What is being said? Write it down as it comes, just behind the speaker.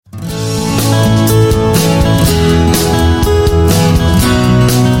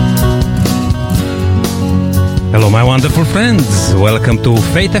wonderful friends. Welcome to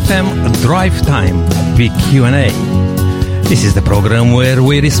Faith FM Drive Time, Big Q&A. This is the program where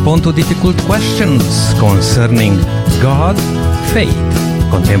we respond to difficult questions concerning God, faith,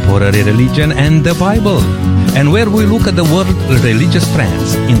 contemporary religion, and the Bible, and where we look at the world religious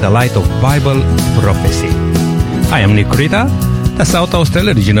trends in the light of Bible prophecy. I am Creta, the South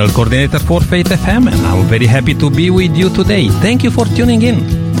Australia Regional Coordinator for Faith FM, and I'm very happy to be with you today. Thank you for tuning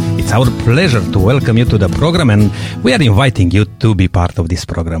in. It's our pleasure to welcome you to the program, and we are inviting you to be part of this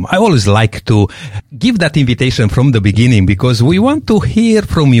program. I always like to give that invitation from the beginning because we want to hear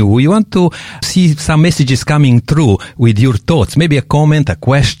from you. We want to see some messages coming through with your thoughts, maybe a comment, a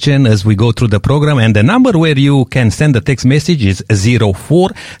question as we go through the program. And the number where you can send a text message is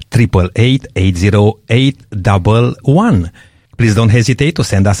 04-888-808-11. Please don't hesitate to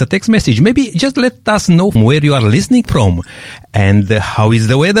send us a text message. Maybe just let us know where you are listening from and how is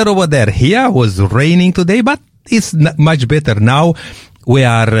the weather over there. Here was raining today, but it's much better now. We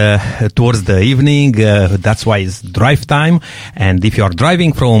are towards the evening. That's why it's drive time. And if you are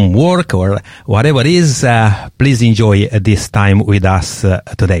driving from work or whatever it is, please enjoy this time with us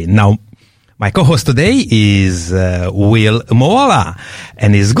today. Now, my co-host today is Will Moala,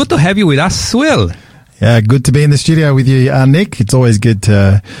 and it's good to have you with us, Will. Yeah, good to be in the studio with you, Nick. It's always good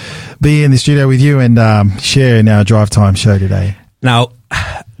to be in the studio with you and share in our Drive Time show today. Now,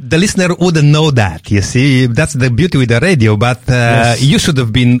 the listener wouldn't know that, you see. That's the beauty with the radio, but yes. You should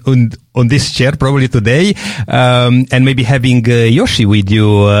have been on this chair probably today, and maybe having Yoshi with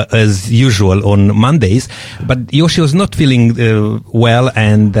you as usual on Mondays. But Yoshi was not feeling well,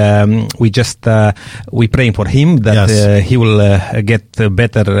 and we praying for him that yes. He will get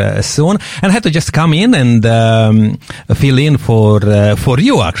better soon. And I had to just come in and fill in for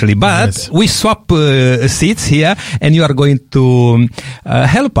you actually. But yes. We swap seats here, and you are going to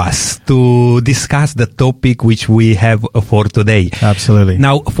help us to discuss the topic which we have for today. Absolutely.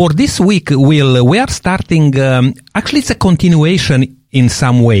 Now, for this week, we are starting, actually it's a continuation in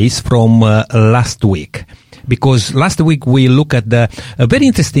some ways from last week. Because last week we look at a very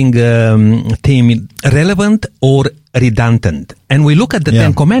interesting theme, relevant or redundant. And we look at the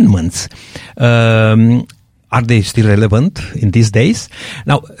 10 Commandments. Are they still relevant in these days?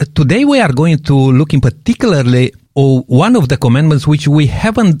 Now, today we are going to look in particularly one of the commandments which we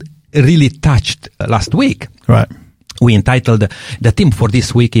haven't really touched last week. Right. We entitled, the theme for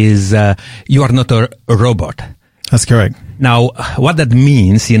this week is, you are not a robot. That's correct. Now, what that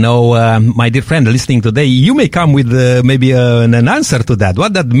means, my dear friend listening today, you may come with maybe an answer to that.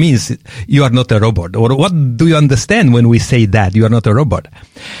 What that means, you are not a robot. Or what do you understand when we say that, you are not a robot?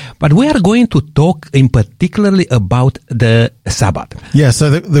 But we are going to talk in particularly about the Sabbath. Yeah, so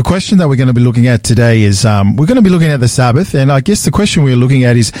the question that we're going to be looking at today is, we're going to be looking at the Sabbath. And I guess the question we're looking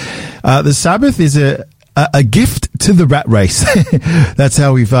at is, the Sabbath is a gift to the rat race. That's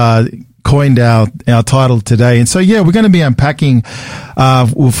how we've coined our title today. And so, we're going to be unpacking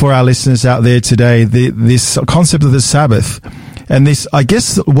for our listeners out there today this concept of the Sabbath. And this, I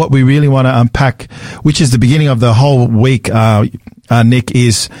guess, what we really want to unpack, which is the beginning of the whole week, Nick,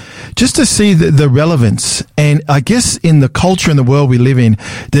 is just to see the relevance. And I guess in the culture and the world we live in,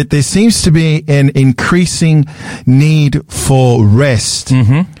 that there seems to be an increasing need for rest.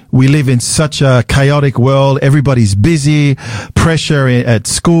 Mm-hmm. We live in such a chaotic world. Everybody's busy, pressure at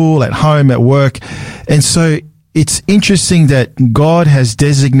school, at home, at work. And so it's interesting that God has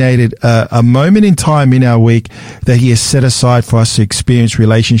designated a moment in time in our week that He has set aside for us to experience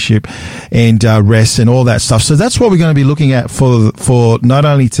relationship and rest and all that stuff. So that's what we're going to be looking at for not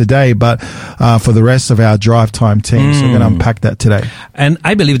only today, but for the rest of our Drive Time team. So we're going to unpack that today. And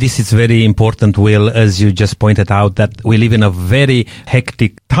I believe this is very important, Will, as you just pointed out, that we live in a very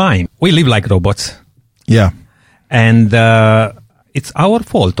hectic time. We live like robots. Yeah. And it's our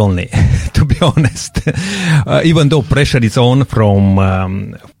fault only, to be honest. Even though pressure is on from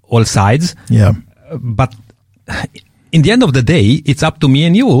all sides. Yeah. But in the end of the day, it's up to me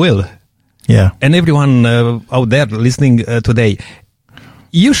and you, Will. Yeah. And everyone out there listening today,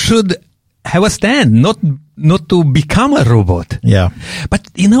 you should have a stand, not to become a robot. Yeah. But,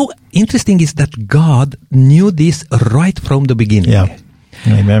 interesting is that God knew this right from the beginning. Yeah.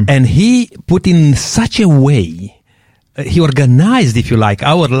 Amen. And He put in such a way, He organized, if you like,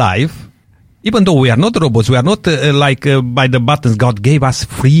 our life. Even though we are not robots, we are not by the buttons. God gave us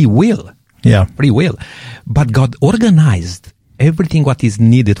free will. Yeah. Free will. But God organized everything what is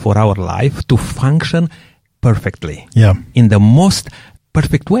needed for our life to function perfectly. Yeah. In the most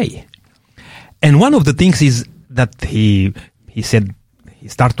perfect way. And one of the things is that he said he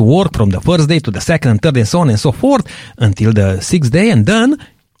started to work from the first day to the second and third and so on and so forth until the sixth day, and then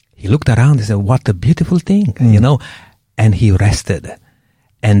he looked around and said, what a beautiful thing, and he rested.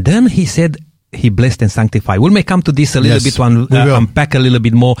 And then he said, he blessed and sanctified. We may come to this a little bit, unpack a little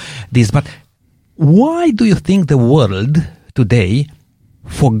bit more this, but why do you think the world today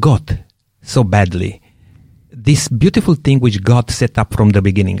forgot so badly this beautiful thing which God set up from the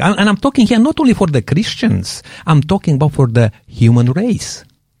beginning? And I'm talking here not only for the Christians, I'm talking about for the human race.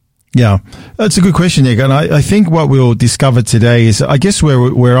 Yeah, that's a good question, Nick. And I think what we'll discover today is, I guess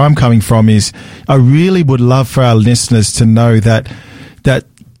where I'm coming from is, I really would love for our listeners to know that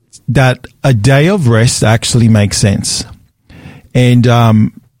a day of rest actually makes sense. And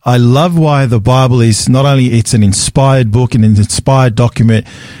I love why the Bible is not only, it's an inspired book and an inspired document,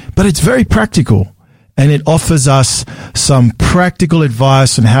 but it's very practical. And it offers us some practical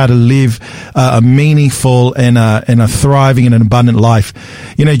advice on how to live a meaningful and a thriving and an abundant life.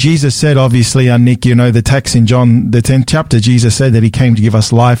 Jesus said, obviously, Nick, the text in John, the 10th chapter, Jesus said that he came to give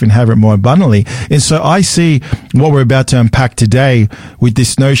us life and have it more abundantly. And so I see what we're about to unpack today with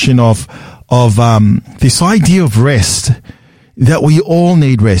this notion of this idea of rest, that we all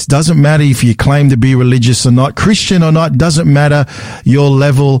need rest. Doesn't matter if you claim to be religious or not, Christian or not, doesn't matter your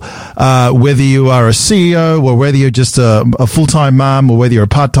level, whether you are a CEO or whether you're just a full-time mom or whether you're a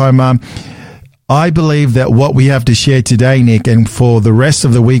part-time mom. I believe that what we have to share today, Nick, and for the rest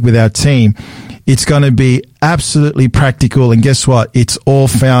of the week with our team, it's going to be absolutely practical. And guess what? It's all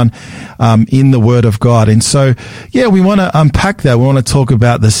found in the Word of God. And so, we want to unpack that. We want to talk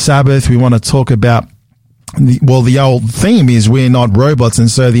about the Sabbath. We want to talk about the old theme is we're not robots, and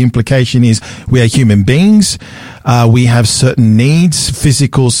so the implication is we are human beings. We have certain needs,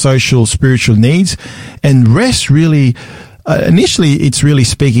 physical, social, spiritual needs, and rest really, initially it's really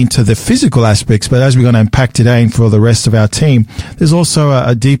speaking to the physical aspects, but as we're going to unpack today and for the rest of our team, there's also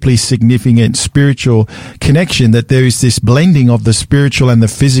a deeply significant spiritual connection, that there is this blending of the spiritual and the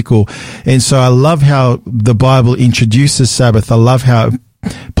physical. And so I love how the Bible introduces Sabbath. I love how it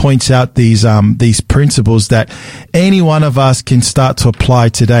points out these principles that any one of us can start to apply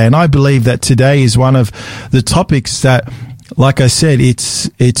today. And I believe that today is one of the topics that, like I said, it's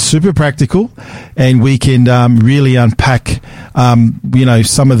super practical, and we can really unpack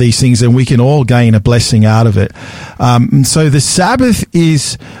some of these things, and we can all gain a blessing out of it. And so the Sabbath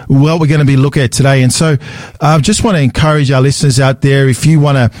is what we're going to be looking at today. And so I just want to encourage our listeners out there, if you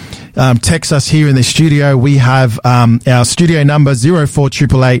want to text us here in the studio, we have our studio number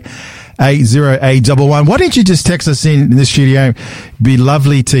 0488 80811. Why don't you just text us in the studio? Be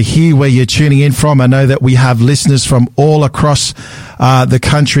lovely to hear where you're tuning in from. I know that we have listeners from all across the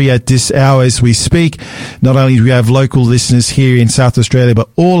country at this hour as we speak. Not only do we have local listeners here in South Australia, but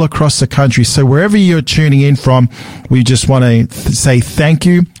all across the country. So wherever you're tuning in from, we just want to say thank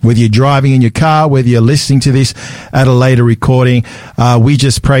you. Whether you're driving in your car, whether you're listening to this at a later recording, we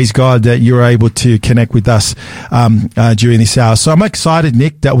just praise God that you're able to connect with us during this hour. So I'm excited,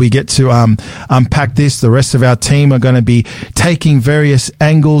 Nick, that we get to unpack this. The rest of our team are going to be taking various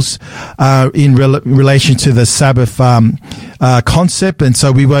angles in relation to the Sabbath concept, and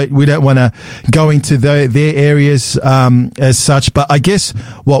so we don't want to go into their areas as such. But I guess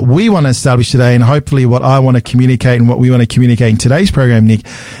what we want to establish today, and hopefully what I want to communicate and what we want to communicate in today's program, Nick,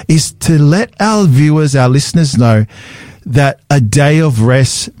 is to let our viewers, our listeners know that a day of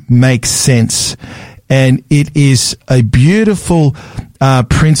rest makes sense. And it is a beautiful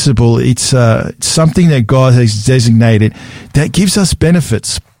principle. It's something that God has designated that gives us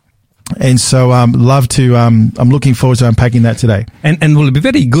benefits. And so I'm looking forward to unpacking that today. And will be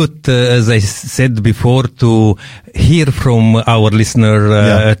very good, as I said before, to hear from our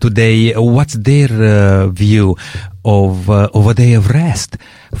listener today what's their view of a day of rest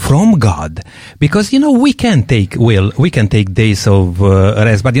from God. Because, we can take days of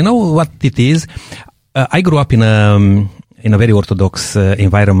rest, but you know what it is? I grew up in a very Orthodox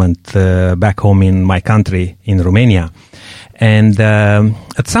environment back home in my country, in Romania. And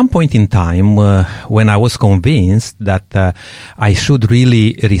at some point in time, when I was convinced that I should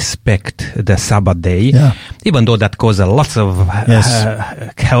really respect the Sabbath day, even though that caused lots of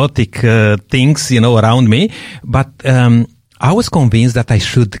chaotic things, around me, but I was convinced that I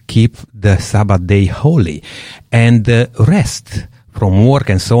should keep the Sabbath day holy and rest from work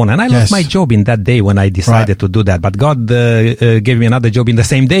and so on. And I lost my job in that day when I decided to do that. But God gave me another job in the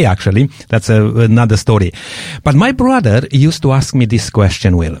same day, actually. That's another story. But my brother used to ask me this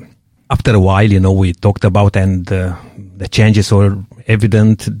question, Will. After a while, we talked about, and the changes were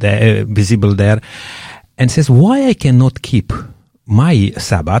evident, visible there, and says, why I cannot keep my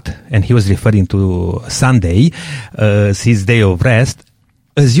Sabbath, and he was referring to Sunday, his day of rest,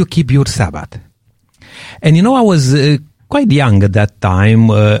 as you keep your Sabbath. And I was quite young at that time,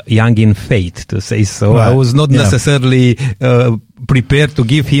 young in faith, to say so. Right. I was not necessarily prepared to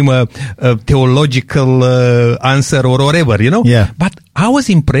give him a theological answer or whatever, Yeah. But I was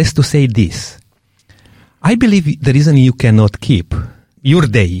impressed to say this. I believe the reason you cannot keep your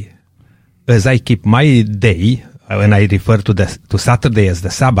day, as I keep my day, when I refer to Saturday as the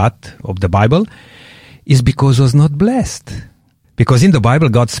Sabbath of the Bible, is because I was not blessed. Because in the Bible,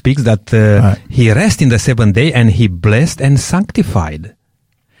 God speaks that He rested in the seventh day and He blessed and sanctified.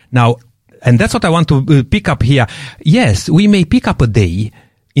 Now, and that's what I want to pick up here. Yes, we may pick up a day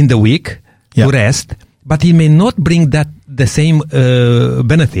in the week to rest, but it may not bring the same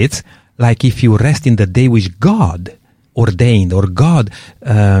benefits like if you rest in the day which God ordained or God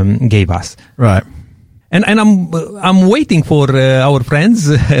gave us. Right. And I'm waiting for our friends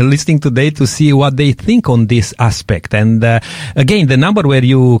listening today to see what they think on this aspect. And again, the number where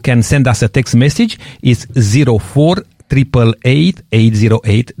you can send us a text message is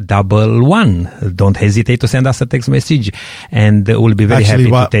 04-888-808-11. Don't hesitate to send us a text message, and we'll be very happy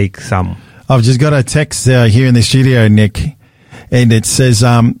to take some. I've just got a text here in the studio, Nick, and it says,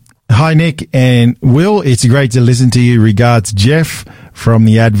 "Hi, Nick and Will. It's great to listen to you. Regards, Jeff from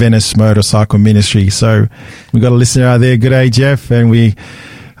the Adventist Motorcycle Ministry." So we've got a listener out there. Good day, Jeff. And we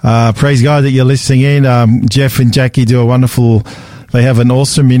praise God that you're listening in. Jeff and Jackie do they have an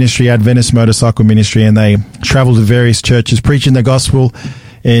awesome ministry, Adventist Motorcycle Ministry, and they travel to various churches preaching the gospel.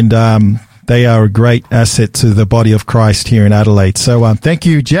 And they are a great asset to the body of Christ here in Adelaide. So thank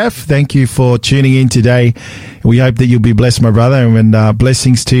you, Jeff. Thank you for tuning in today. We hope that you'll be blessed, my brother, and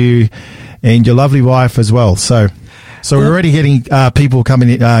blessings to you and your lovely wife as well. So we're already getting people coming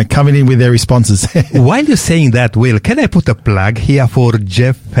in with their responses. While you're saying that, Will, can I put a plug here for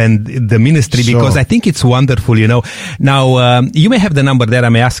Jeff and the ministry? Sure. Because I think it's wonderful, Now, you may have the number there. I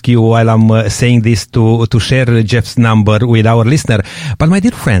may ask you while I'm saying this to share Jeff's number with our listener. But my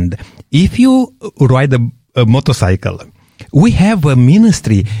dear friend, if you ride a motorcycle, we have a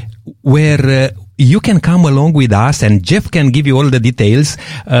ministry where you can come along with us, and Jeff can give you all the details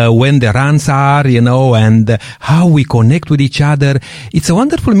when the runs are, and how we connect with each other. It's a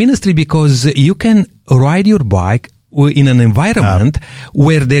wonderful ministry because you can ride your bike in an environment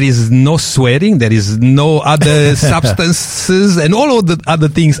where there is no swearing, there is no other substances and all of the other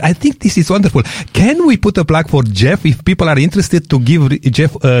things. I think this is wonderful. Can we put a plug for Jeff if people are interested to give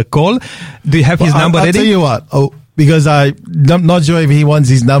Jeff a call? Do you have his number ready? I'll tell you what. Because I'm not sure if he wants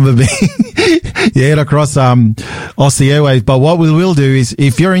his number being head across Aussie Airways. But what we will do is,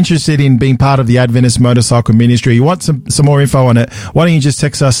 if you're interested in being part of the Adventist Motorcycle Ministry, you want some more info on it, why don't you just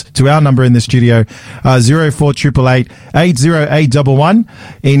text us to our number in the studio, 04-888-808-11.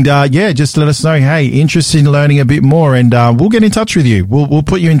 And just let us know, hey, interested in learning a bit more, and we'll get in touch with you. We'll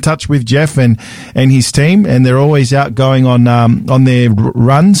put you in touch with Jeff and his team, and they're always out going on their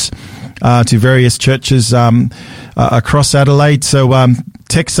runs to various churches across Adelaide. So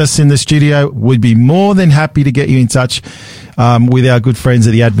text us in the studio. We'd be more than happy to get you in touch with our good friends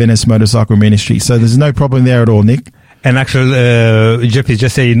at the Adventist Motorcycle Ministry. So there's no problem there at all, Nick. And actually, Jeff is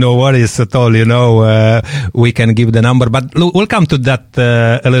just saying, no worries at all, we can give the number. But we'll come to that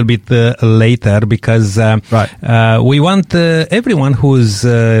a little bit later, because we want everyone who's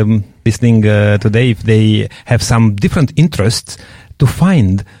listening today, if they have some different interests, to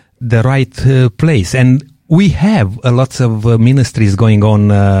find the right place. And we have lots of ministries going on,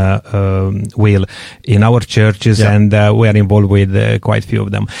 Will, in our churches, and we are involved with quite a few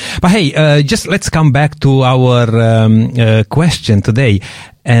of them. But hey, just let's come back to our question today.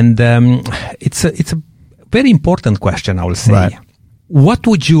 And it's a very important question, I will say. Right. What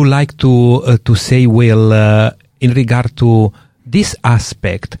would you like to say, Will, in regard to this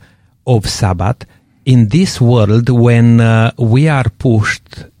aspect of Sabbath in this world when we are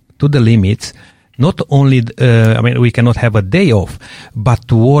pushed to the limits? Not only, we cannot have a day off, but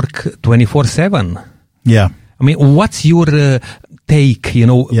to work 24/7. Yeah. What's your take,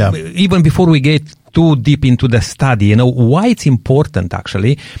 even before we get too deep into the study, why it's important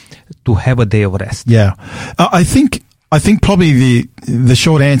actually to have a day of rest? Yeah. I think probably the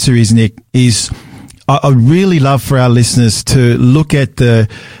short answer is, Nick, I really love for our listeners to look at the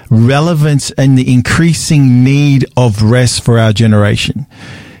relevance and the increasing need of rest for our generation.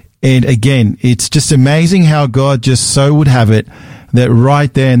 And again, it's just amazing how God just so would have it that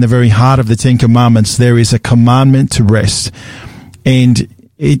right there in the very heart of the Ten Commandments, there is a commandment to rest. And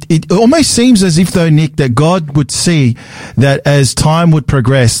it almost seems as if, though, Nick, that God would see that as time would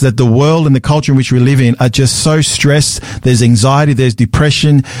progress, that the world and the culture in which we live in are just so stressed. There's anxiety, there's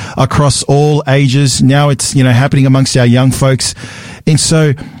depression across all ages. Now it's, happening amongst our young folks. And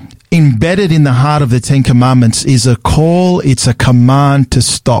so embedded in the heart of the Ten Commandments is a call, it's a command to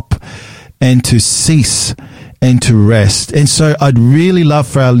stop and to cease and to rest. And so I'd really love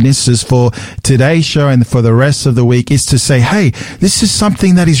for our listeners for today's show and for the rest of the week is to say, hey, this is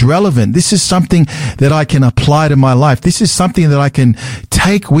something that is relevant. This is something that I can apply to my life. This is something that I can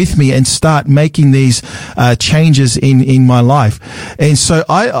take with me and start making these changes in my life. And so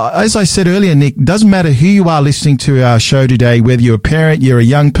as I said earlier, Nick, doesn't matter who you are listening to our show today, whether you're a parent, you're a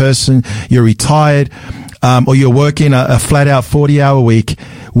young person, you're retired, or you're working a flat out 40-hour week,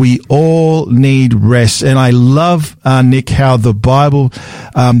 we all need rest. And I love, Nick, how the Bible,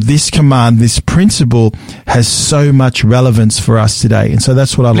 this command, this principle has so much relevance for us today. And so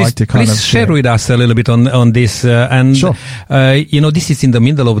that's what I'd like to kind of share with us a little bit on this. And, sure. This is in the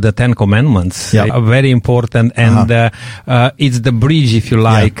middle of the Ten Commandments. Yeah. Very important. And, it's the bridge, if you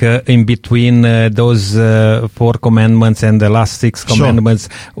like, in between, those, 4 commandments and the last 6 commandments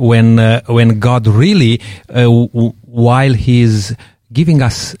when God really, while He's giving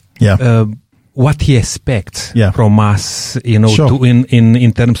us what He expects from us, to,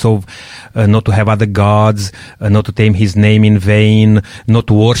 in terms of not to have other gods, not to take His name in vain, not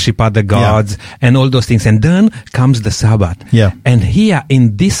to worship other gods, and all those things. And then comes the Sabbath. Yeah. And here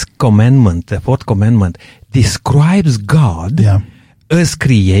in this commandment, the 4th commandment, describes God as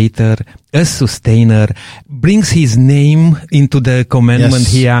creator, as sustainer, brings His name into the commandment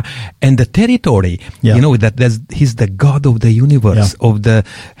here, and the territory, that He's the God of the universe, of the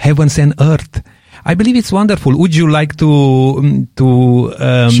heavens and earth. I believe it's wonderful. Would you like to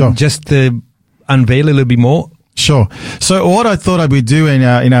just unveil a little bit more? Sure. So what I thought I would do in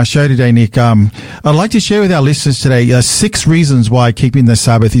our show today, Nick, I'd like to share with our listeners today 6 reasons why keeping the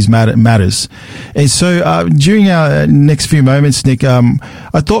Sabbath matters. And so during our next few moments, Nick,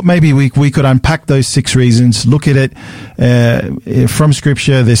 I thought maybe we could unpack those 6 reasons, look at it from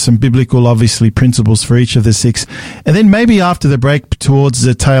Scripture. There's some biblical, obviously, principles for each of the 6. And then maybe after the break, towards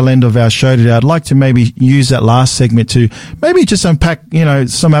the tail end of our show today, I'd like to maybe use that last segment to maybe just unpack,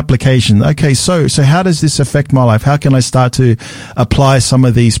 some application. Okay, so how does this affect my life? How can I start to apply some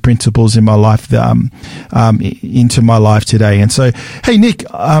of these principles in my life, into my life today? And so, hey, Nick,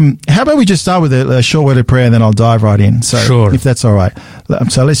 how about we just start with a short word of prayer and then I'll dive right in. So, sure. If that's all right.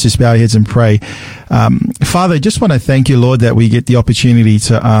 So let's just bow our heads and pray. Father, just want to thank you, Lord, that we get the opportunity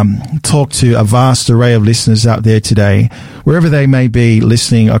to talk to a vast array of listeners out there today, wherever they may be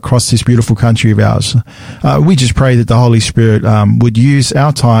listening across this beautiful country of ours. We just pray that the Holy Spirit would use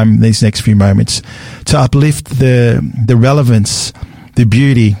our time these next few moments to uplift the relevance, the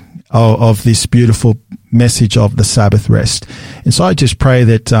beauty of this beautiful message of the Sabbath rest. And so I just pray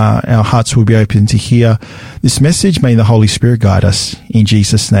that our hearts will be open to hear this message. May the Holy Spirit guide us. In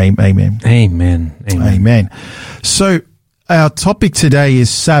Jesus' name, amen. Amen. Amen. Amen. So our topic today is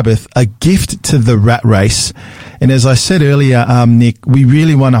Sabbath, a gift to the rat race. And as I said earlier, Nick, we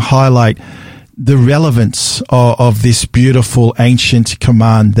really want to highlight the relevance of this beautiful ancient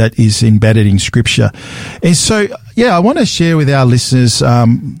command that is embedded in Scripture. And so, I want to share with our listeners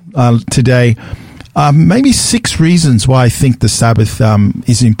today maybe 6 reasons why I think the Sabbath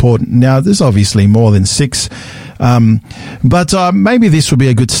is important. Now, there's obviously more than 6, but maybe this will be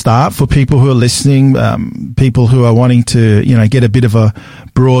a good start for people who are listening, people who are wanting to, get a bit of a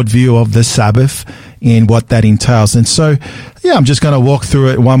broad view of the Sabbath and what that entails. And so, I'm just going to walk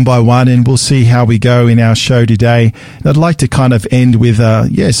through it one by one and we'll see how we go in our show today. And I'd like to kind of end with,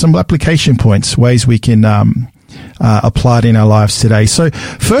 some application points, ways we can apply it in our lives today. So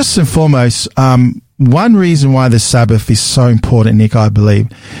first and foremost, one reason why the Sabbath is so important, Nick, I believe,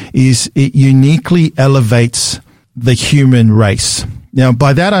 is it uniquely elevates the human race. Now,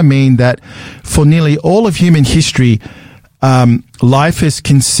 by that I mean that for nearly all of human history, life has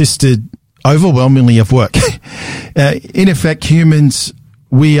consisted overwhelmingly of work. In effect, humans,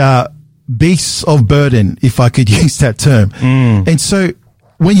 we are beasts of burden, if I could use that term. And so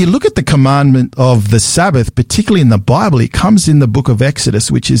when you look at the commandment of the Sabbath, particularly in the Bible, it comes in the book of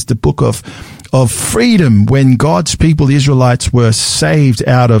Exodus, which is the book of freedom, when God's people, the Israelites, were saved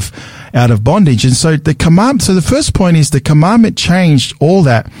out of bondage. And so the first point is the commandment changed all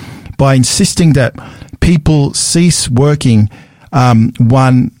that by insisting that people cease working,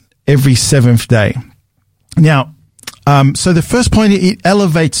 every 7th day. Now, so the first point, it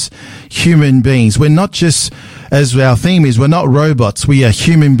elevates human beings. We're not just, as our theme is, we're not robots. We are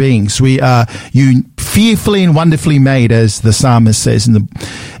human beings. We are fearfully and wonderfully made, as the psalmist says.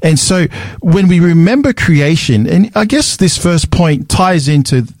 And so when we remember creation, and I guess this first point ties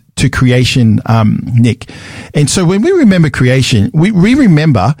into creation, Nick. And so when we remember creation, we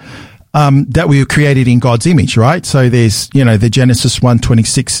remember that we were created in God's image, right? So there's, the Genesis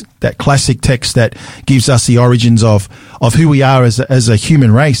 1:26, that classic text that gives us the origins of who we are as a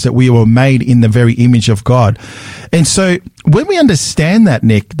human race, that we were made in the very image of God. And so when we understand that,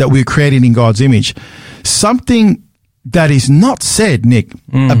 Nick, that we were created in God's image, something that is not said, Nick,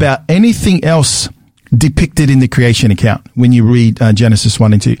 about anything else depicted in the creation account when you read Genesis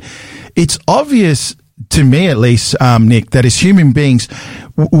 1 and 2. It's obvious, to me at least, Nick, that as human beings,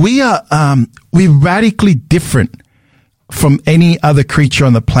 we're radically different from any other creature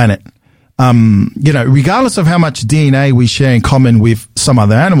on the planet. Regardless of how much DNA we share in common with some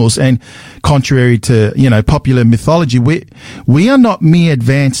other animals, and contrary to, popular mythology, we are not mere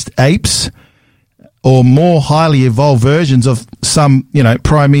advanced apes or more highly evolved versions of some,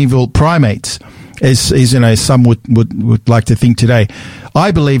 primeval primates, as some would like to think today. I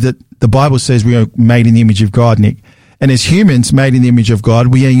believe that the Bible says we are made in the image of God, Nick. And as humans made in the image of God,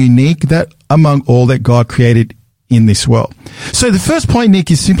 we are unique that among all that God created in this world. So the first point, Nick,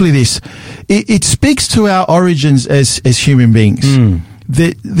 is simply this. It speaks to our origins as human beings.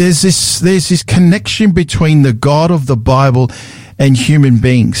 There's this connection between the God of the Bible and human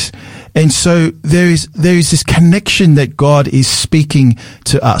beings. And so there is this connection that God is speaking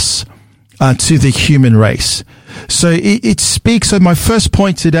to us, to the human race. So it speaks. So my first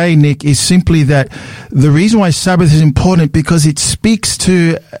point today, Nick, is simply that the reason why Sabbath is important, because it speaks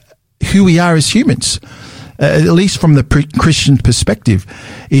to who we are as humans, at least from the Christian perspective,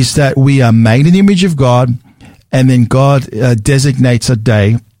 is that we are made in the image of God, and then God designates a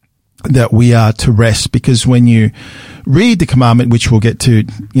day that we are to rest. Because when you read the commandment, which we'll get to,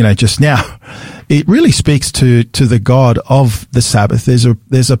 just now, it really speaks to the God of the Sabbath.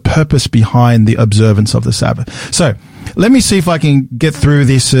 There's a purpose behind the observance of the Sabbath. So let me see if I can get through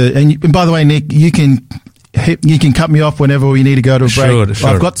this. And by the way, Nick, you can cut me off whenever we need to go to a break. Sure.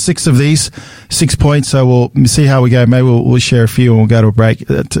 I've got 6 of these, 6 points, so we'll see how we go. Maybe we'll share a few and we'll go to a break.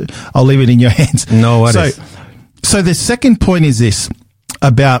 I'll leave it in your hands. No worries. So the second point is this,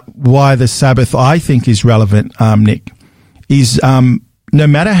 about why the Sabbath, I think, is relevant, Nick, is no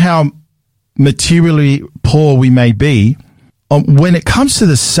matter how materially poor we may be, when it comes to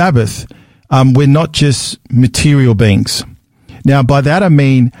the Sabbath, we're not just material beings. Now, by that I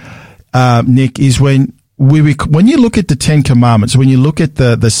mean, Nick, is when you look at the 10 Commandments, when you look at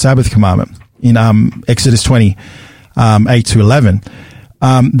the Sabbath commandment in Exodus 20, 8 to 11,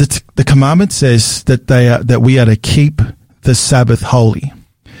 the commandment says that we are to keep the Sabbath holy.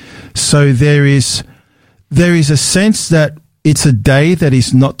 So there is a sense that it's a day that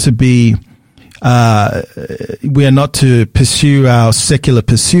is not to be, we are not to pursue our secular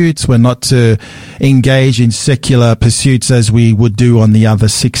pursuits. We're not to engage in secular pursuits as we would do on the other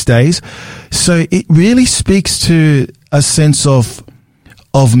 6 days. So it really speaks to a sense of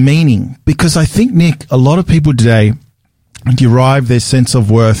meaning, because I think, Nick, a lot of people today derive their sense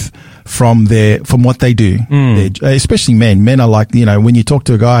of worth from what they do, especially men. Men are like, when you talk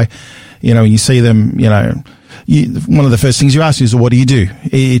to a guy, when you see them, one of the first things you ask is, what do you do?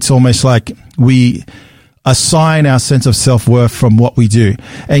 It's almost like we assign our sense of self-worth from what we do.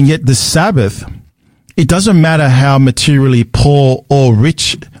 And yet the Sabbath, it doesn't matter how materially poor or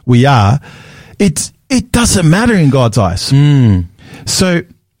rich we are, it doesn't matter in God's eyes. So,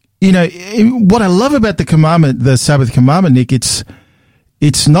 what I love about the Sabbath commandment, Nick,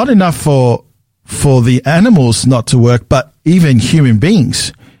 it's not enough for the animals not to work, but even human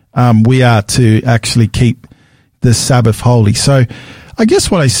beings, we are to actually keep the Sabbath holy. So I guess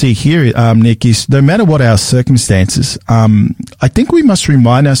what I see here, Nick, is no matter what our circumstances, I think we must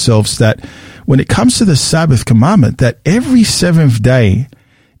remind ourselves that when it comes to the Sabbath commandment, that every 7th day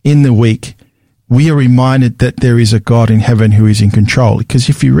in the week, we are reminded that there is a God in heaven who is in control. Because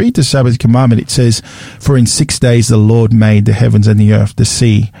if you read the Sabbath commandment, it says, for in 6 days the Lord made the heavens and the earth, the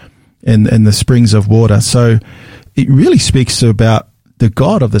sea, and the springs of water. So it really speaks about the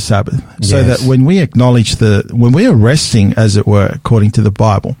God of the Sabbath. So that when we acknowledge when we are resting, as it were, according to the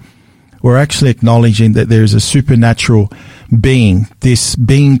Bible, we're actually acknowledging that there is a supernatural being, this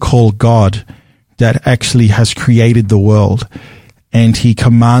being called God, that actually has created the world. And he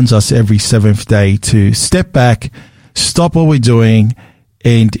commands us every 7th day to step back, stop what we're doing,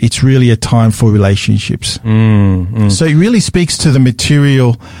 and it's really a time for relationships. So it really speaks to the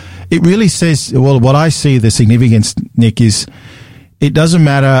material. It really says, well, what I see the significance, Nick, is it doesn't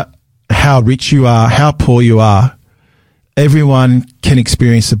matter how rich you are, how poor you are, everyone can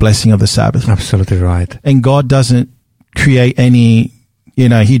experience the blessing of the Sabbath. Absolutely right. And God doesn't create any,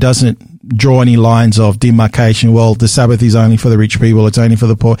 he doesn't draw any lines of demarcation. Well, the Sabbath is only for the rich people, it's only for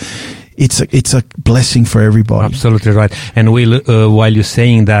the poor. it's a blessing for everybody. Absolutely right. And while you're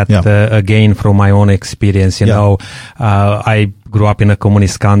saying that, again, from my own experience, you know, I grew up in a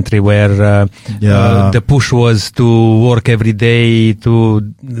communist country where the push was to work every day,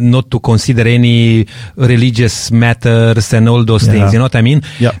 to not to consider any religious matters and all those things. You know what I mean?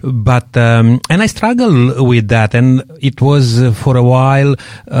 Yeah. But and I struggled with that, and it was for a while.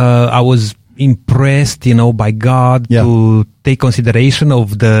 I was impressed, you know, by God to take consideration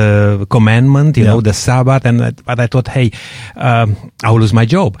of the commandment, you know, the Sabbath, but I thought, hey, I'll lose my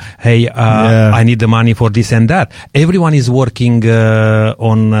job. Hey, I need the money for this and that. Everyone is working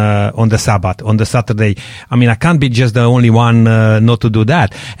on the Sabbath, on the Saturday. I mean, I can't be just the only one not to do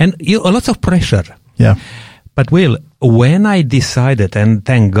that, and lots of pressure. Yeah. But when I decided, and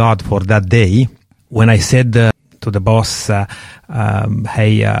thank God for that day, when I said to the boss,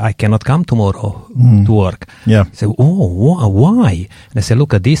 hey, I cannot come tomorrow to work. Yeah. He said, oh, why? And I said,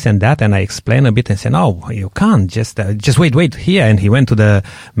 look at this and that. And I explained a bit and said, no, you can't. Just wait here. And he went to the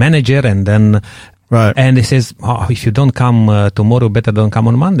manager and then, and he says, oh, if you don't come tomorrow, better don't come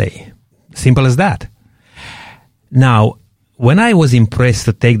on Monday. Simple as that. Now, when I was impressed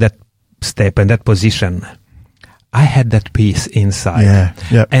to take that step and that position, I had that peace inside.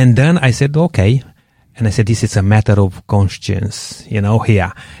 Yeah. And then I said, okay. And I said, this is a matter of conscience, you know,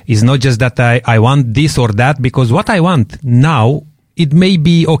 here. It's not just that I want this or that, because what I want now, it may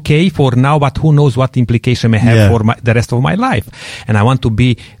be okay for now, but who knows what implication may have for the rest of my life. And I want to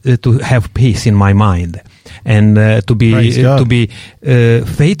have peace in my mind and to be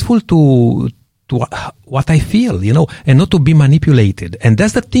faithful to what I feel, you know, and not to be manipulated. And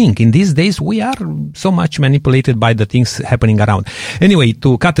that's the thing. In these days, we are so much manipulated by the things happening around. Anyway,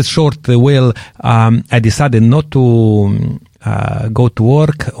 to cut it short, I decided not to go to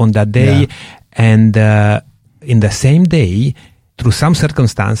work on that day. And in the same day, through some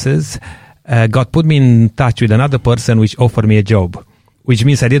circumstances, God put me in touch with another person which offered me a job, which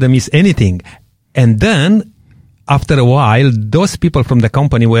means I didn't miss anything. And then after a while, those people from the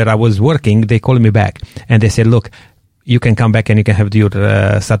company where I was working, they called me back and they said, look, you can come back and you can have your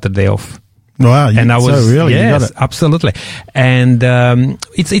Saturday off. Wow. And I was, so really, yes, you got it. Absolutely. And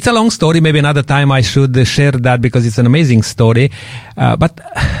it's a long story. Maybe another time I should share that because it's an amazing story. But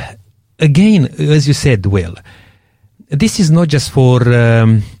again, as you said, Will, this is not just for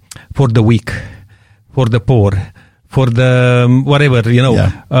the weak, for the poor, for the whatever, you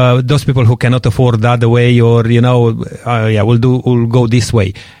know, those people who cannot afford the other way, or, you know, we'll go this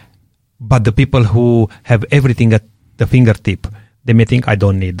way. But the people who have everything at the fingertip, they may think, I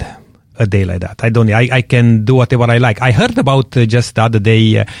don't need a day like that. I can do whatever I like. I heard about just the other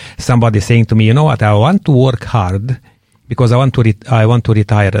day, somebody saying to me, you know what, I want to work hard because I want to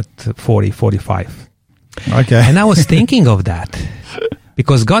retire at 40, 45. Okay. And I was thinking of that.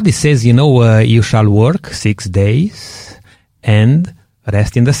 Because God says, you know, you shall work 6 days and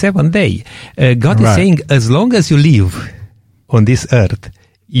rest in the seventh day. God is saying, as long as you live on this earth,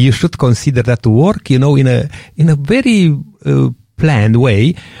 you should consider that to work, you know, in a very planned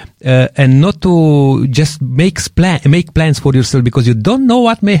way, and not to just make plans for yourself because you don't know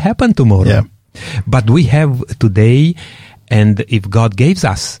what may happen tomorrow. Yeah. But we have today, and if God gives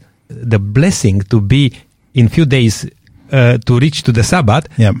us the blessing to be in few days to reach to the Sabbath,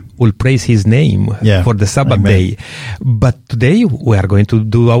 we'll praise His name for the Sabbath day. But today we are going to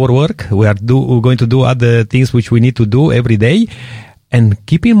do our work. We're going to do other things which we need to do every day. And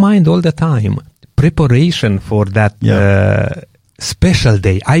keep in mind all the time, preparation for that special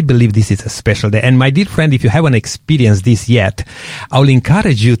day. I believe this is a special day. And my dear friend, if you haven't experienced this yet, I'll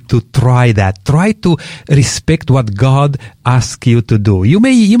encourage you to try that. Try to respect what God asks you to do. You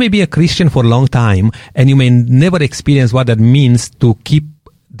may be a Christian for a long time, and you may never experience what that means to keep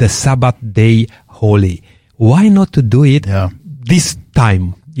the Sabbath day holy. Why not to do it this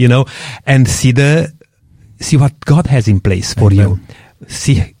time, you know, and see what God has in place for you.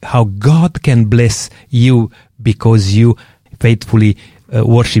 See how God can bless you because you faithfully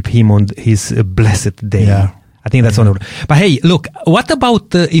worship Him on His blessed day. I think that's wonderful. But hey, look, what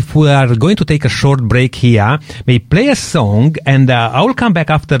about if we are going to take a short break here, may play a song, and I will come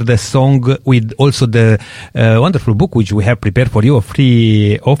back after the song with also the wonderful book which we have prepared for you, a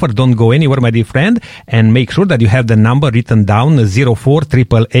free offer. Don't go anywhere, my dear friend, and make sure that you have the number written down,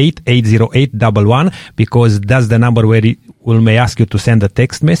 04-888-808-11, because that's the number where it may ask you to send a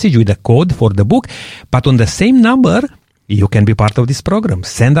text message with a code for the book. But on the same number, you can be part of this program.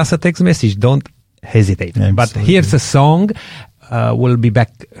 Send us a text message. Don't hesitate. Absolutely. But here's a song. We'll be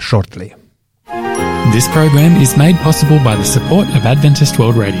back shortly. This program is made possible by the support of Adventist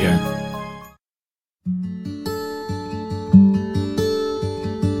World Radio.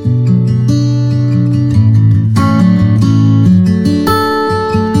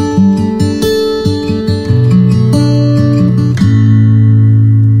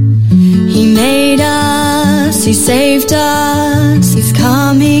 us, He saved us, He's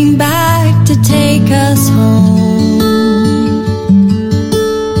coming back to take us home.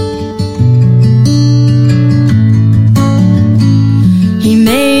 He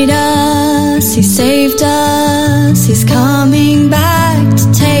made us, He saved us, He's coming back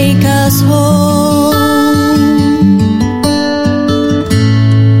to take us home.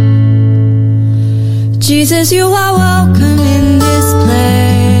 Jesus, you are welcome in this place.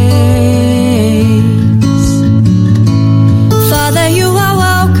 Father, you are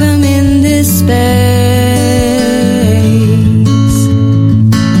welcome in this space.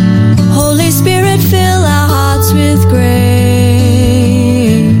 Holy Spirit, fill our hearts with grace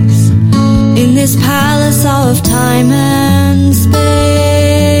in this palace of time and space.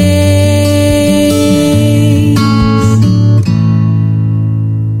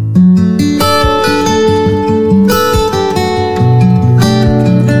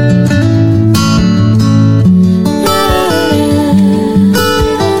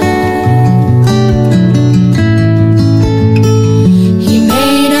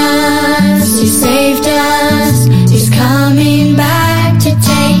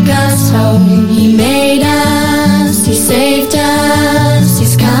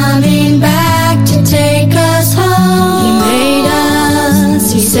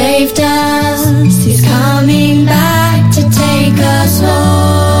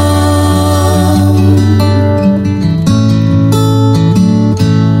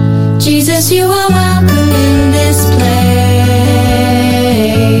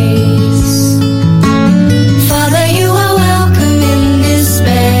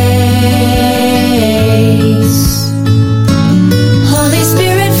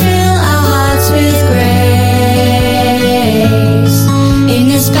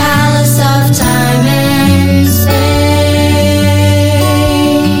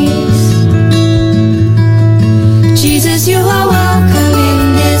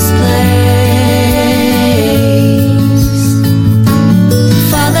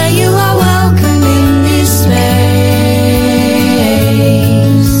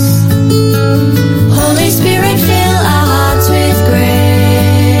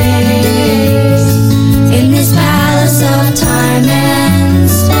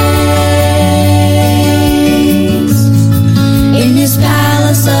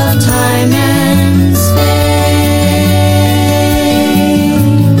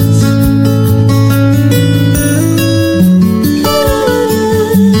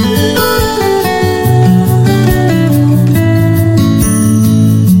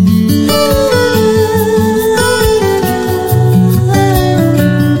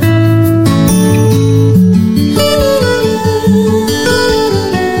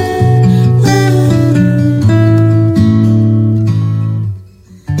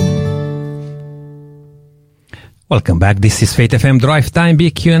 Welcome back. This is Faith FM Drive Time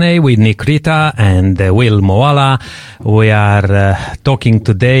Big Q&A with Nick Creta and Will Moala. We are talking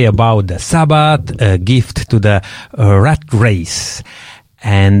today about the Sabbath, a gift to the rat race.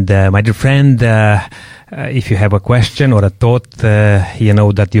 And my dear friend, if you have a question or a thought, you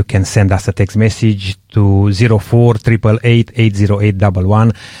know that you can send us a text message to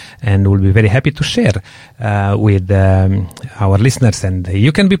 0488880811, and we'll be very happy to share with our listeners, and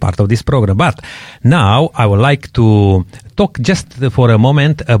you can be part of this program. But now I would like to talk just for a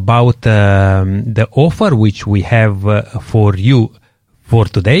moment about the offer which we have for you for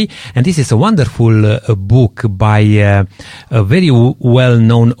today. And this is a wonderful book by a very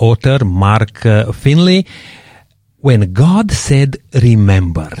well-known author, Mark Finley, When God Said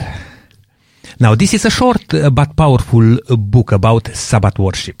Remember. Now, this is a short but powerful book about Sabbath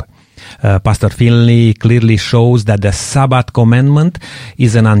worship. Pastor Finley clearly shows that the Sabbath commandment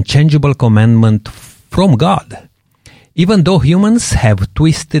is an unchangeable commandment from God. Even though humans have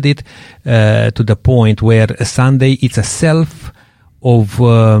twisted it to the point where Sunday is a self of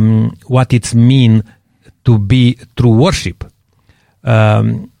what it's mean to be true worship.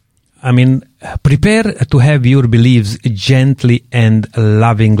 Prepare to have your beliefs gently and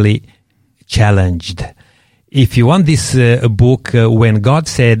lovingly challenged. If you want this book, When God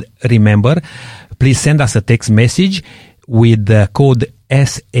Said Remember, please send us a text message with the code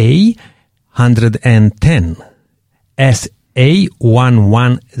SA110.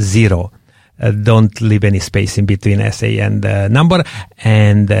 SA110. Don't leave any space in between SA and number,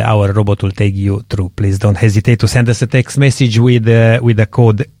 and our robot will take you through. Please don't hesitate to send us a text message with the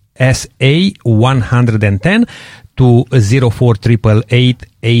code SA110 to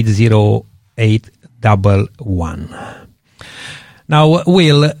 0488880811. Now,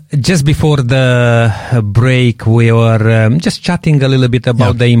 Will, just before the break, we were just chatting a little bit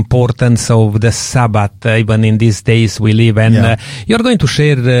about the importance of the Sabbath, even in these days we live. And you're going to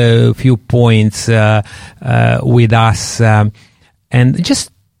share a few points with us and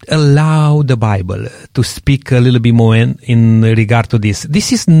just allow the Bible to speak a little bit more in regard to this.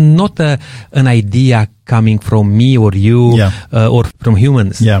 This is not an idea coming from me or you or from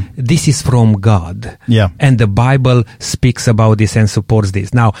humans. This is from God. And the Bible speaks about this and supports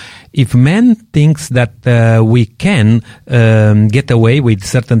this. Now, if man thinks that we can get away with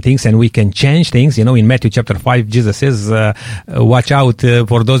certain things and we can change things, in Matthew chapter 5, Jesus says, watch out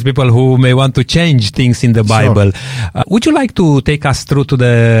for those people who may want to change things in the Bible. Would you like to take us through to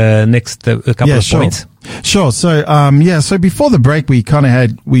the next couple of points? Sure. So, so before the break, we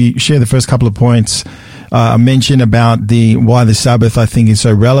shared the first couple of points. Mention about why the Sabbath, I think, is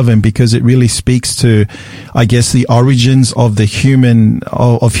so relevant, because it really speaks to, I guess, the origins of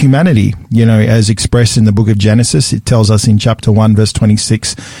of humanity, as expressed in the book of Genesis. It tells us in chapter 1, verse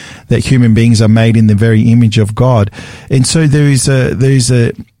 26, that human beings are made in the very image of God. And so there is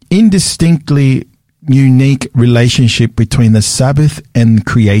a indistinctly unique relationship between the Sabbath and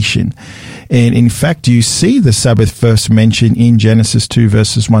creation. And in fact, you see the Sabbath first mentioned in Genesis 2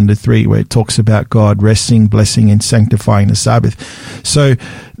 verses 1 to 3, where it talks about God resting, blessing, and sanctifying the Sabbath. So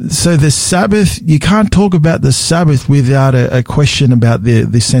the Sabbath, you can't talk about the Sabbath without a question about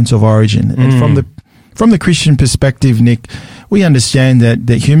the sense of origin. And from the Christian perspective, Nick, we understand that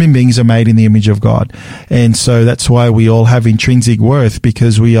human beings are made in the image of God. And so that's why we all have intrinsic worth,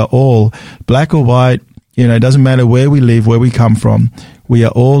 because we are all, black or white, it doesn't matter where we live, where we come from. We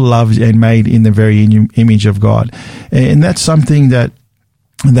are all loved and made in the very image of God. And that's something that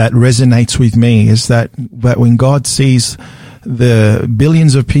resonates with me, is that when God sees the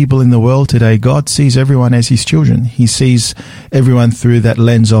billions of people in the world today, God sees everyone as his children. He sees everyone through that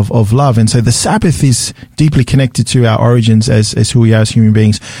lens of love. And so the Sabbath is deeply connected to our origins as who we are as human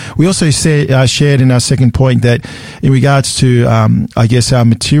beings. We also shared in our second point that in regards to, our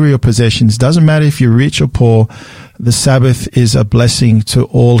material possessions, doesn't matter if you're rich or poor, the Sabbath is a blessing to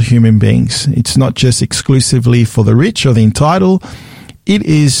all human beings. It's not just exclusively for the rich or the entitled. It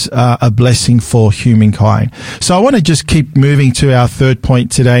is a blessing for humankind. So I want to just keep moving to our third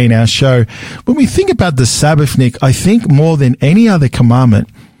point today in our show. When we think about the Sabbath, Nick, I think more than any other commandment,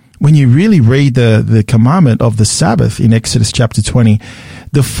 when you really read the commandment of the Sabbath in Exodus chapter 20,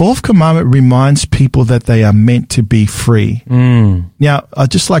 the fourth commandment reminds people that they are meant to be free. Now,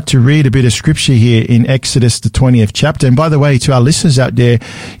 I'd just like to read a bit of scripture here in Exodus, the 20th chapter. And by the way, to our listeners out there,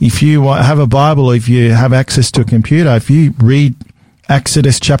 if you have a Bible or if you have access to a computer, if you read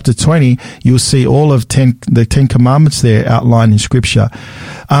Exodus chapter 20, you'll see all of the 10 commandments there outlined in scripture.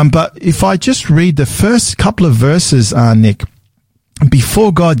 But if I just read the first couple of verses, Nick,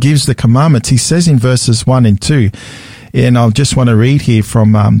 before God gives the commandments, he says in verses 1 and 2, and I'll just want to read here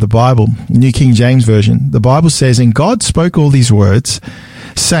from the Bible, New King James Version. The Bible says, "And God spoke all these words,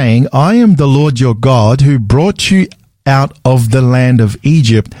 saying, I am the Lord your God, who brought you out of the land of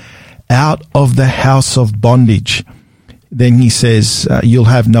Egypt, out of the house of bondage." Then he says, you'll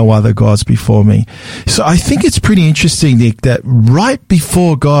have no other gods before me. So I think it's pretty interesting, Nick, that right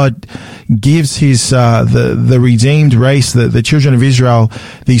before God gives his, the redeemed race, the children of Israel,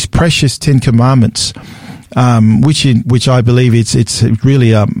 these precious 10 commandments, which I believe it's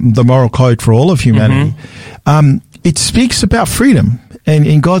really, the moral code for all of humanity. It speaks about freedom.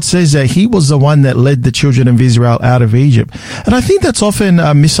 And God says that he was the one that led the children of Israel out of Egypt. And I think that's often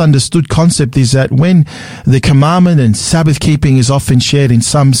a misunderstood concept, is that when the commandment and Sabbath keeping is often shared in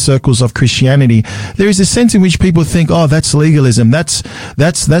some circles of Christianity, there is a sense in which people think, oh, that's legalism. That's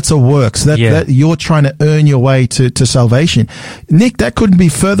a works. That you're trying to earn your way to salvation. Nick, that couldn't be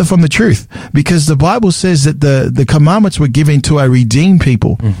further from the truth, because the Bible says that the commandments were given to a redeemed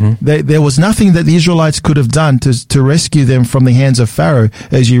people. There was nothing that the Israelites could have done to rescue them from the hands of Pharaoh,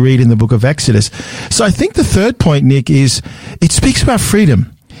 as you read in the book of Exodus. So I think the third point, Nick, is it speaks about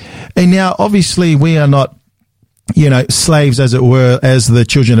freedom. And now, obviously, we are not, slaves, as it were, as the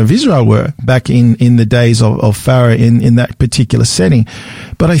children of Israel were back in the days of Pharaoh in that particular setting.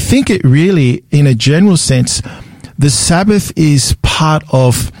 But I think it really, in a general sense, the Sabbath is part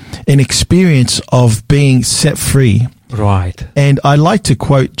of an experience of being set free. Right. And I like to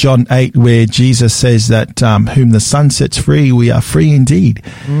quote John 8, where Jesus says that whom the Son sets free, we are free indeed.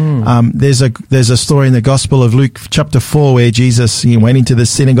 There's a story in the Gospel of Luke chapter 4 where Jesus, he went into the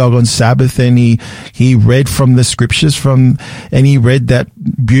synagogue on Sabbath and he read from the scriptures and he read that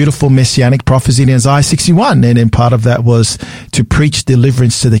beautiful messianic prophecy in Isaiah 61. And then part of that was to preach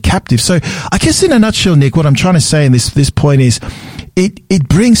deliverance to the captive. So I guess in a nutshell, Nick, what I'm trying to say in this point is it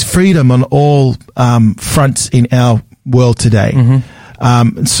brings freedom on all fronts in our world today.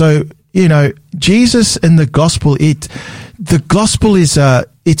 So, Jesus and the gospel, the gospel is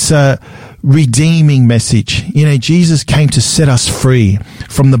it's a redeeming message. Jesus came to set us free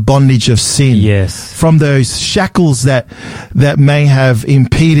from the bondage of sin. Yes. From those shackles that may have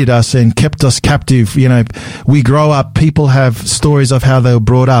impeded us and kept us captive. We grow up, people have stories of how they were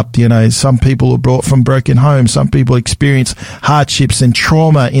brought up. Some people were brought from broken homes. Some people experience hardships and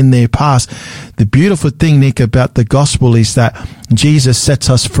trauma in their past. The beautiful thing, Nick, about the gospel is that Jesus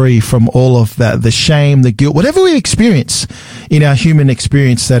sets us free from all of that, the shame, the guilt, whatever we experience in our human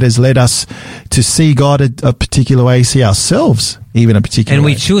experience that has led us to see God a particular way, see ourselves even a particular way. And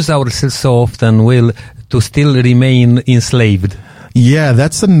we choose ourselves so often, Will, to still remain enslaved. Yeah,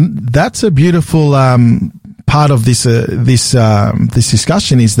 that's a beautiful part of this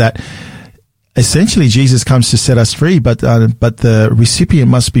discussion, is that essentially Jesus comes to set us free, but the recipient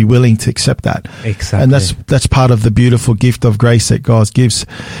must be willing to accept that. Exactly. And that's part of the beautiful gift of grace that God gives.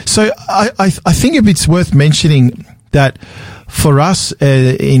 So I think if it's worth mentioning that for us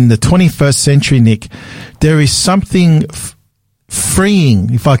in the 21st century, Nick, there is something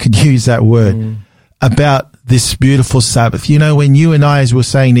freeing, if I could use that word, about this beautiful Sabbath. When you and I, as we're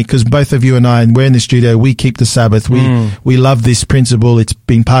saying, Nick, because both of you and I, and we're in the studio, we keep the Sabbath. We love this principle. It's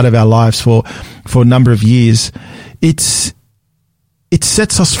been part of our lives for a number of years. It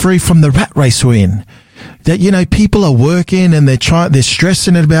sets us free from the rat race we're in. That, people are working and they're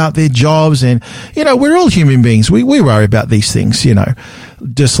stressing about their jobs, and, we're all human beings. We worry about these things,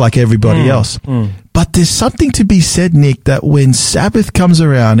 just like everybody else. But there's something to be said, Nick, that when Sabbath comes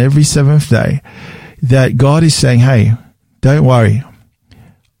around every seventh day, that God is saying, hey, don't worry.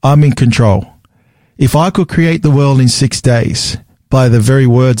 I'm in control. If I could create the world in 6 days by the very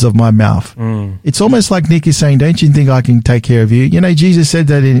words of my mouth, it's almost like Nick is saying, don't you think I can take care of you? Jesus said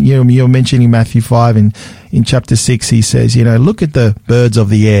that in, you're mentioning Matthew 5 and in chapter 6, he says, look at the birds of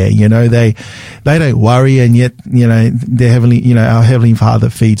the air. They don't worry, and yet, their heavenly, our heavenly Father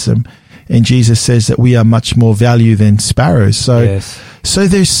feeds them. And Jesus says that we are much more value than sparrows. So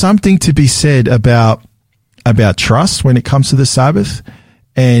there's something to be said about trust when it comes to the Sabbath,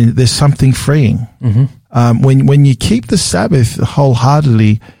 and there's something freeing. When you keep the Sabbath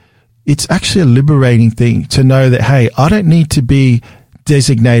wholeheartedly, it's actually a liberating thing to know that, hey, I don't need to be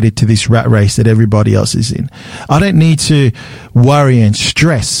designated to this rat race that everybody else is in. I don't need to worry and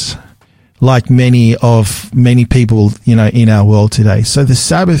stress like many people, in our world today. So the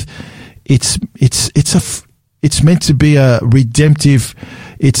Sabbath, it's meant to be a redemptive.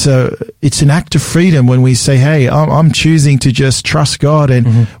 It's an act of freedom when we say, hey, I'm choosing to just trust God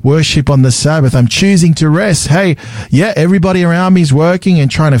and worship on the Sabbath. I'm choosing to rest. Hey, yeah, everybody around me is working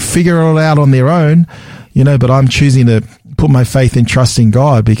and trying to figure it all out on their own, but I'm choosing to put my faith and trust in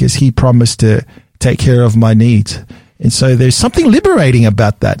God because He promised to take care of my needs. And so there's something liberating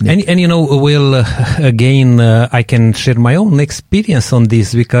about that, Nick. And Will, again, I can share my own experience on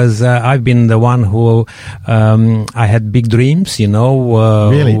this because I've been the one who I had big dreams,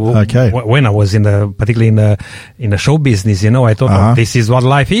 Really? Okay. When I was particularly in the show business, I thought, oh, this is what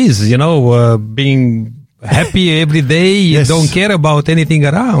life is, being happy every day, Yes. don't care about anything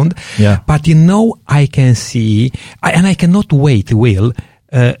around. Yeah. But I can see, and I cannot wait, Will,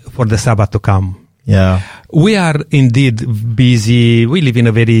 for the Sabbath to come. Yeah. We are indeed busy. We live in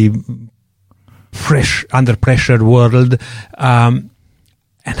a very under pressure world. And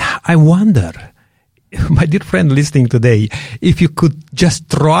I wonder, my dear friend listening today, if you could just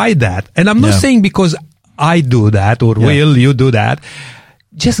try that. And I'm not saying because I do that or Will, you do that.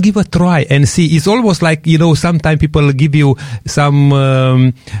 Just give a try and see. It's almost like, sometimes people give you some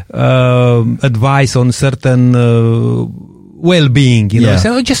advice on certain well-being, say,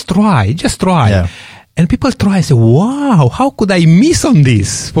 oh, just try. Yeah. And people try and say, wow, how could I miss on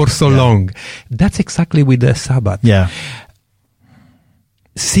this for so long? That's exactly with the Sabbath. Yeah.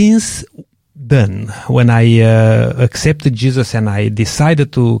 Since then, when I accepted Jesus and I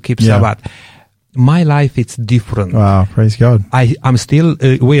decided to keep Sabbath, my life is different. Wow, praise God. I'm still,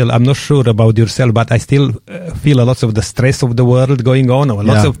 Will, I'm not sure about yourself, but I still feel a lot of the stress of the world going on, or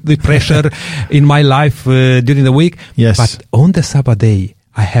lots of the pressure in my life during the week. Yes. But on the Sabbath day,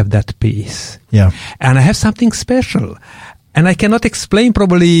 I have that peace. Yeah. And I have something special. And I cannot explain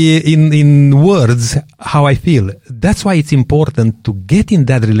probably in words how I feel. That's why it's important to get in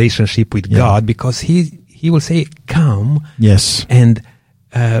that relationship with God, because He will say, come and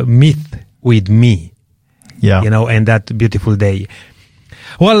meet with me. Yeah. And that beautiful day.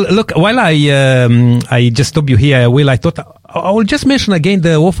 Well, look, while I just stop you here, I thought I will just mention again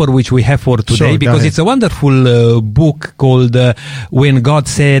the offer which we have for today, because it's a wonderful book called When God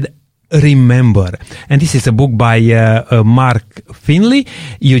Said, Remember. And this is a book by Mark Finley.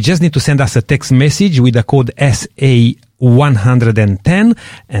 You just need to send us a text message with the code SA110,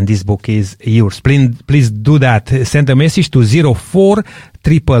 and this book is yours. Please do that. Send a message to 04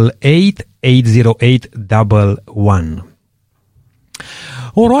 888 808 11.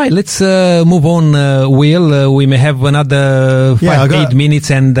 All right, let's move on, Will. We may have another 8 minutes,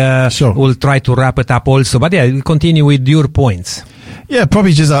 and we'll try to wrap it up also. But we'll continue with your points. Yeah,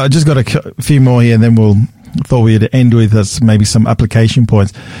 probably just got a few more here, and then thought we'd end with maybe some application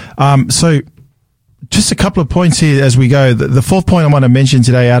points. So just a couple of points here as we go. The fourth point I want to mention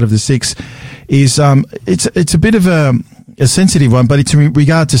today out of the 6 is it's a bit of a sensitive one, but it's in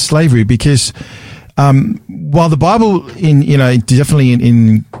regard to slavery, because while the Bible, definitely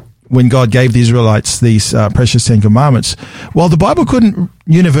in when God gave the Israelites these precious 10 commandments, while the Bible couldn't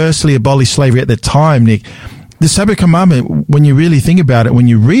universally abolish slavery at the time, Nick, the Sabbath commandment, when you really think about it, when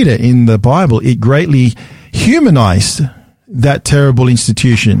you read it in the Bible, it greatly humanized that terrible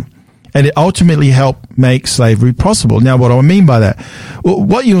institution, and it ultimately helped make slavery possible. Now, what do I mean by that? Well,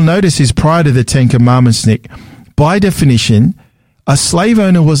 what you'll notice is prior to the 10 commandments, Nick, by definition, a slave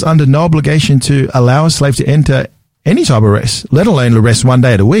owner was under no obligation to allow a slave to enter any type of rest, let alone rest one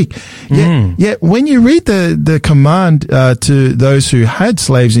day of the week. Yet when you read the command to those who had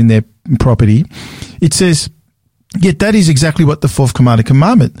slaves in their property, it says, yet that is exactly what the fourth commanded.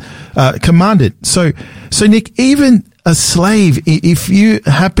 So Nick, even a slave, if you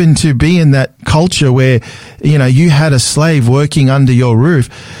happen to be in that culture where, you had a slave working under your roof,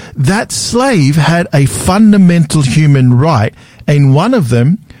 that slave had a fundamental human right, and one of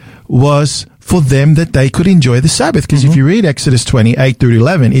them was for them that they could enjoy the Sabbath. Because if you read Exodus 28 through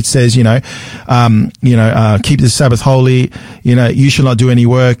 11, it says, keep the Sabbath holy, you shall not do any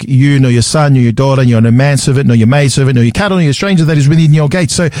work, you, nor your son, nor your daughter, nor your manservant, nor your maidservant, nor your cattle, nor your stranger that is within your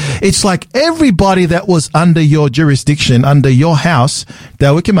gates. So it's like everybody that was under your jurisdiction, under your house, they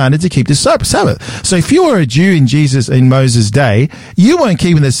were commanded to keep the Sabbath. So if you were a Jew in Moses' day, you weren't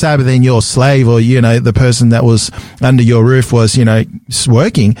keeping the Sabbath, and your slave or, the person that was under your roof was,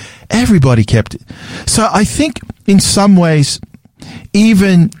 working. Everybody kept it. So I think in some ways,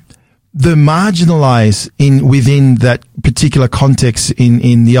 even the marginalized within that particular context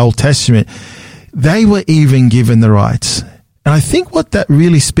in the Old Testament, they were even given the rights. And I think what that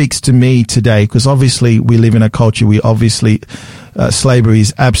really speaks to me today, because obviously we live in a culture, slavery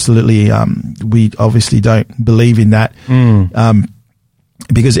is absolutely, we obviously don't believe in that.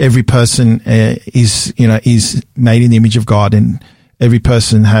 Because every person is made in the image of God, and every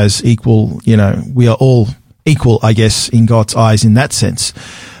person has equal, we are all equal, I guess, in God's eyes in that sense.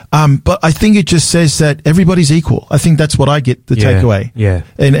 But I think it just says that everybody's equal. I think that's what I get the takeaway. Yeah.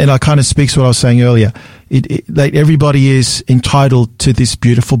 And I kind of speaks what I was saying earlier. Like everybody is entitled to this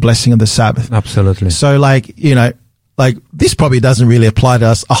beautiful blessing of the Sabbath. Absolutely. So this probably doesn't really apply to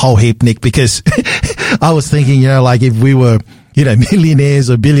us a whole heap, Nick, because I was thinking, if we were, millionaires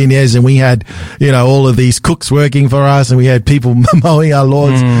or billionaires, and we had, all of these cooks working for us, and we had people mowing our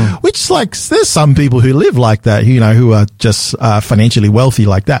lawns, which there's some people who live like that, who are just financially wealthy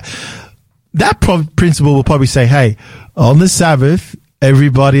like that. That principle will probably say, hey, on the Sabbath,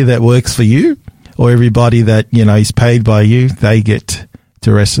 everybody that works for you, or everybody that, is paid by you, they get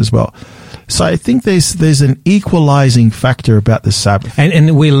to rest as well. So I think there's an equalizing factor about the Sabbath.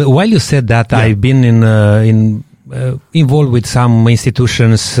 And while you said that, I've been involved with some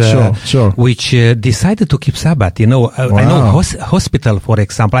institutions which decided to keep Sabbath. I know hospital, for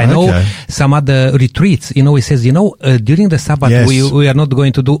example. I know some other retreats. It says, during the Sabbath, we are not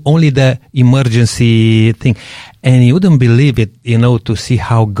going to do only the emergency thing. And you wouldn't believe it, to see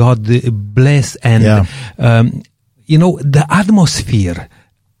how God bless and, the atmosphere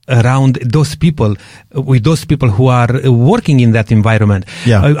around those people, with those people who are working in that environment.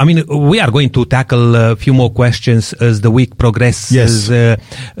 We are going to tackle a few more questions as the week progresses.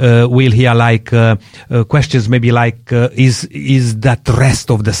 We'll hear questions maybe like, is that rest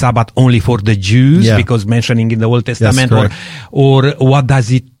of the Sabbath only for the Jews? Because mentioning in the Old Testament, or what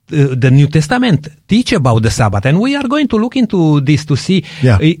does it the New Testament teach about the Sabbath, and we are going to look into this to see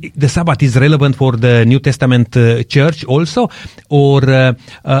the Sabbath is relevant for the New Testament church also, or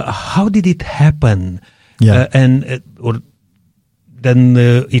how did it happen? Then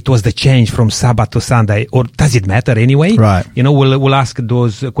it was the change from Sabbath to Sunday, or does it matter anyway? Right. We'll ask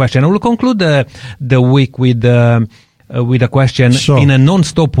those questions. We'll conclude the week with a question: in a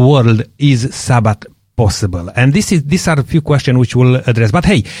non-stop world, is Sabbath possible? And these are a few questions which we'll address. But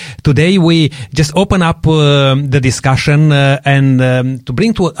hey, today we just open up the discussion and to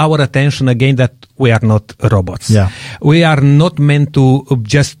bring to our attention again that we are not robots. Yeah. We are not meant to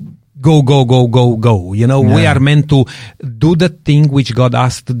just go. We are meant to do the thing which God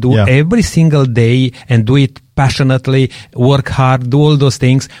asked to do every single day and do it passionately, work hard, do all those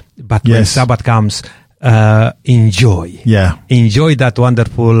things. But when Sabbath comes, enjoy that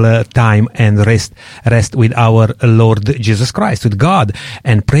wonderful time and rest with our Lord Jesus Christ, with God,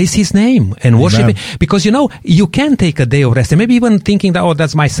 and praise His name and worship Him. Because you can take a day of rest and maybe even thinking that,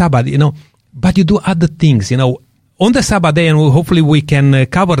 that's my Sabbath, but you do other things, on the Sabbath day, and hopefully we can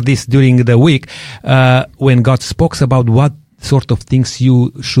cover this during the week, when God speaks about what sort of things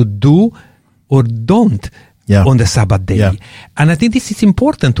you should do or don't on the Sabbath day. Yeah. And I think this is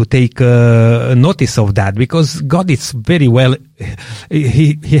important to take notice of that, because God is very well,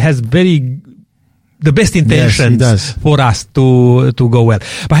 He has the best intentions for us to go well.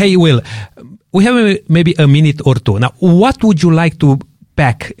 But hey, Will, we have maybe a minute or two. Now, what would you like to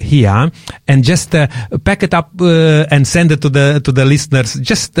pack here and just pack it up and send it to the listeners?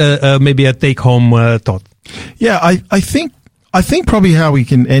 Just maybe a take-home thought. Yeah, I think probably how we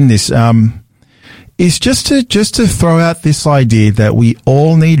can end this is just to throw out this idea that we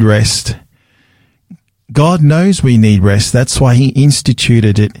all need rest. God knows we need rest. That's why He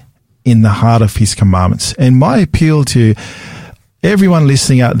instituted it in the heart of His commandments. And my appeal to everyone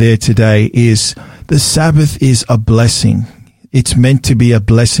listening out there today is the Sabbath is a blessing. It's meant to be a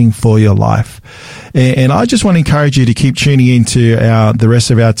blessing for your life. And I just want to encourage you to keep tuning into the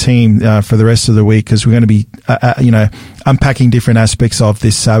rest of our team for the rest of the week, because we're going to be, unpacking different aspects of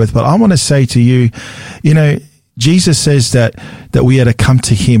this Sabbath. But I want to say to you, Jesus says that we are to come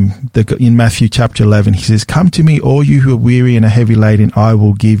to Him. In Matthew chapter 11, He says, "Come to me, all you who are weary and are heavy laden, I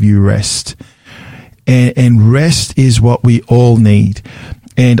will give you rest." And rest is what we all need.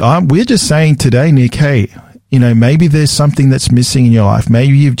 And we're just saying today, Nick, hey, maybe there's something that's missing in your life.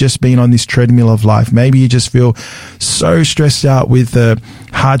 Maybe you've just been on this treadmill of life. Maybe you just feel so stressed out with the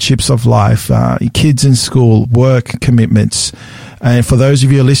hardships of life, kids in school, work commitments. And for those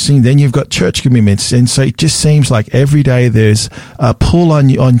of you who are listening, then you've got church commitments. And so it just seems like every day there's a pull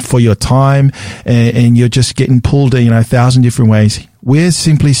on for your time, and you're just getting pulled in 1,000 different ways. We're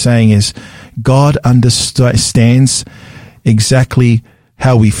simply saying is God understands exactly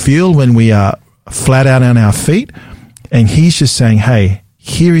how we feel when we are flat out on our feet, and He's just saying, hey,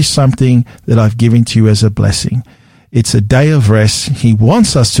 here is something that I've given to you as a blessing. It's a day of rest. He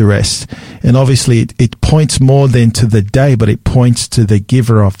wants us to rest, and obviously it points more than to the day, but it points to the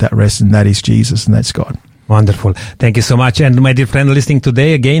giver of that rest, and that is Jesus, and that's God. Wonderful. Thank you so much. And my dear friend listening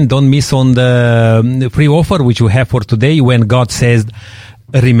today, again, don't miss on the free offer which we have for today. When God says,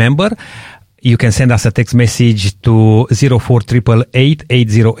 remember, you can send us a text message to 0488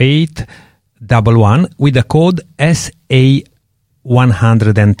 808 11 with the code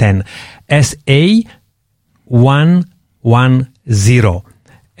SA110. SA110.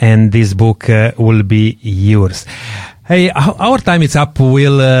 And this book will be yours. Hey, our time is up,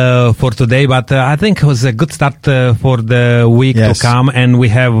 Will, for today, but I think it was a good start for the week to come, and we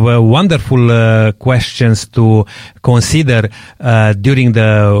have wonderful questions to consider during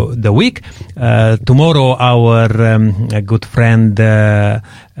the week. Tomorrow, our good friend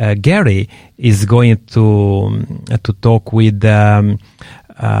Gary is going to talk with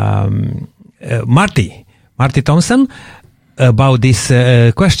Marty Thompson about this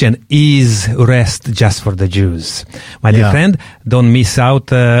question, is rest just for the Jews? My dear friend, don't miss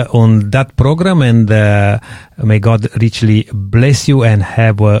out on that program, and may God richly bless you and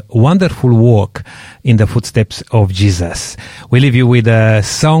have a wonderful walk in the footsteps of Jesus. We leave you with a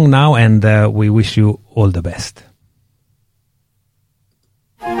song now, and we wish you all the best.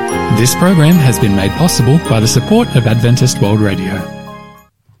 This program has been made possible by the support of Adventist World Radio.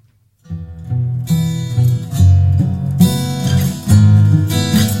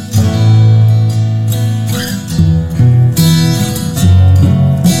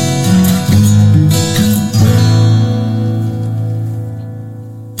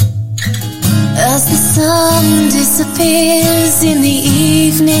 As the sun disappears in the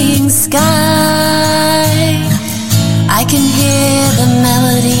evening sky, I can hear the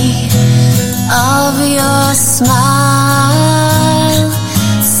melody of your smile,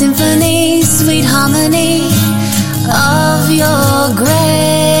 symphony, sweet harmony of your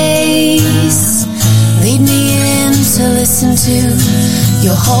grace. Lead me in to listen to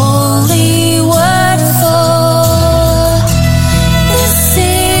your holy word.